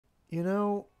You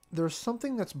know, there's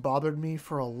something that's bothered me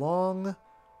for a long,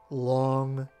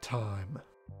 long time.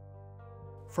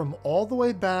 From all the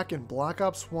way back in Black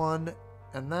Ops 1,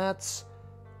 and that's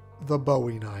the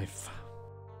Bowie Knife.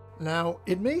 Now,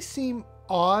 it may seem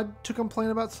odd to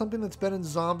complain about something that's been in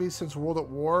zombies since World at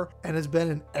War, and has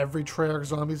been in every Treyarch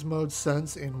Zombies mode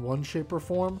since in one shape or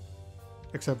form,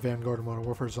 except Vanguard and Modern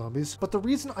Warfare Zombies. But the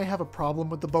reason I have a problem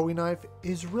with the Bowie Knife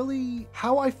is really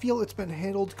how I feel it's been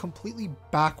handled completely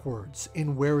backwards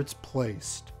in where it's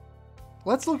placed.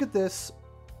 Let's look at this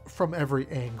from every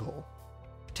angle.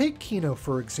 Take Kino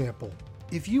for example.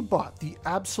 If you bought the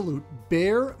absolute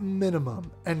bare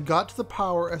minimum and got to the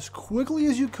power as quickly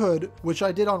as you could, which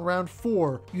I did on round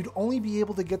 4, you'd only be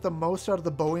able to get the most out of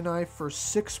the Bowie Knife for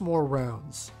 6 more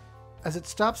rounds, as it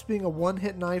stops being a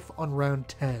one-hit knife on round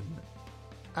 10.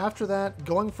 After that,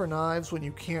 going for knives when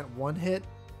you can't one-hit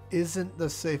isn't the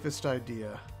safest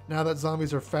idea, now that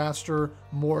zombies are faster,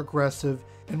 more aggressive,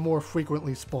 and more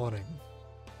frequently spawning.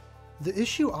 The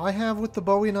issue I have with the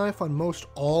Bowie Knife on most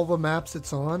all the maps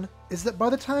it's on is that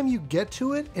by the time you get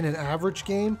to it in an average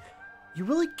game, you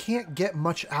really can't get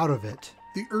much out of it.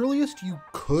 The earliest you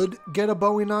could get a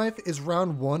Bowie Knife is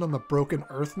round 1 on the Broken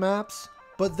Earth maps,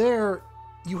 but there,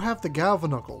 you have the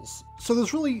Galvanuckles, so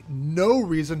there's really no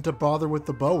reason to bother with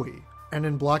the Bowie. And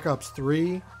in Black Ops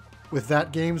 3, with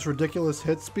that game's ridiculous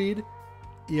hit speed,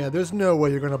 yeah, there's no way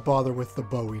you're going to bother with the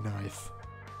Bowie Knife.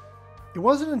 It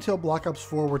wasn't until Black Ops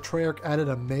 4 where Treyarch added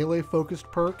a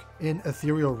melee-focused perk in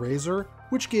Ethereal Razor,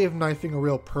 which gave knifing a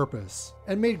real purpose,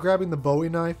 and made grabbing the Bowie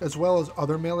Knife as well as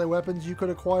other melee weapons you could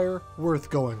acquire worth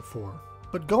going for.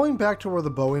 But going back to where the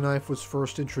Bowie Knife was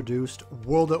first introduced,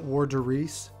 World at War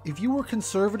Derice, if you were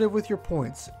conservative with your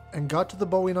points and got to the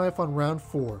Bowie Knife on round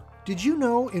 4, did you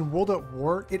know in World at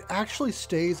War it actually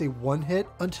stays a one-hit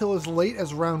until as late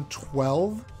as round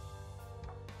 12?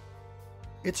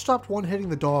 It stopped one-hitting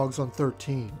the dogs on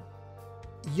 13.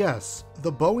 Yes,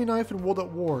 the Bowie Knife in World at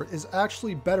War is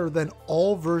actually better than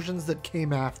all versions that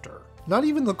came after. Not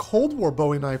even the Cold War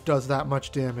Bowie Knife does that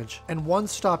much damage, and one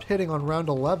stopped hitting on round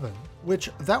 11,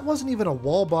 which that wasn't even a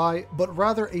wall buy, but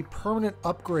rather a permanent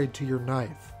upgrade to your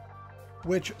knife.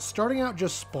 Which, starting out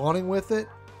just spawning with it,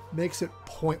 makes it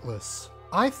pointless.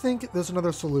 I think there's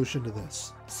another solution to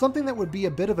this. Something that would be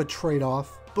a bit of a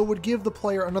trade-off, but would give the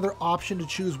player another option to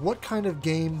choose what kind of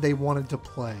game they wanted to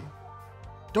play.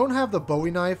 Don't have the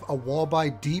Bowie Knife a wall buy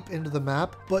deep into the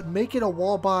map, but make it a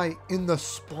wall buy in the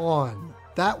spawn.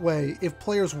 That way, if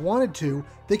players wanted to,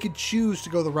 they could choose to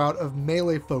go the route of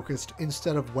melee focused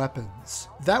instead of weapons.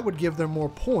 That would give them more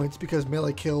points because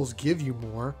melee kills give you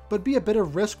more, but be a bit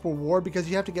of risk reward because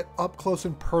you have to get up close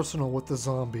and personal with the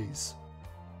zombies.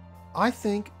 I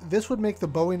think this would make the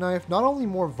Bowie Knife not only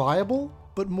more viable,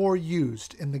 but more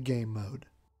used in the game mode.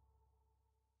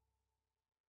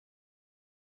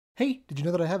 Hey, did you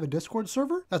know that I have a Discord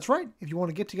server? That's right, if you want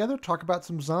to get together, talk about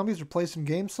some zombies or play some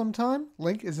games sometime,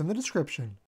 link is in the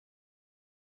description.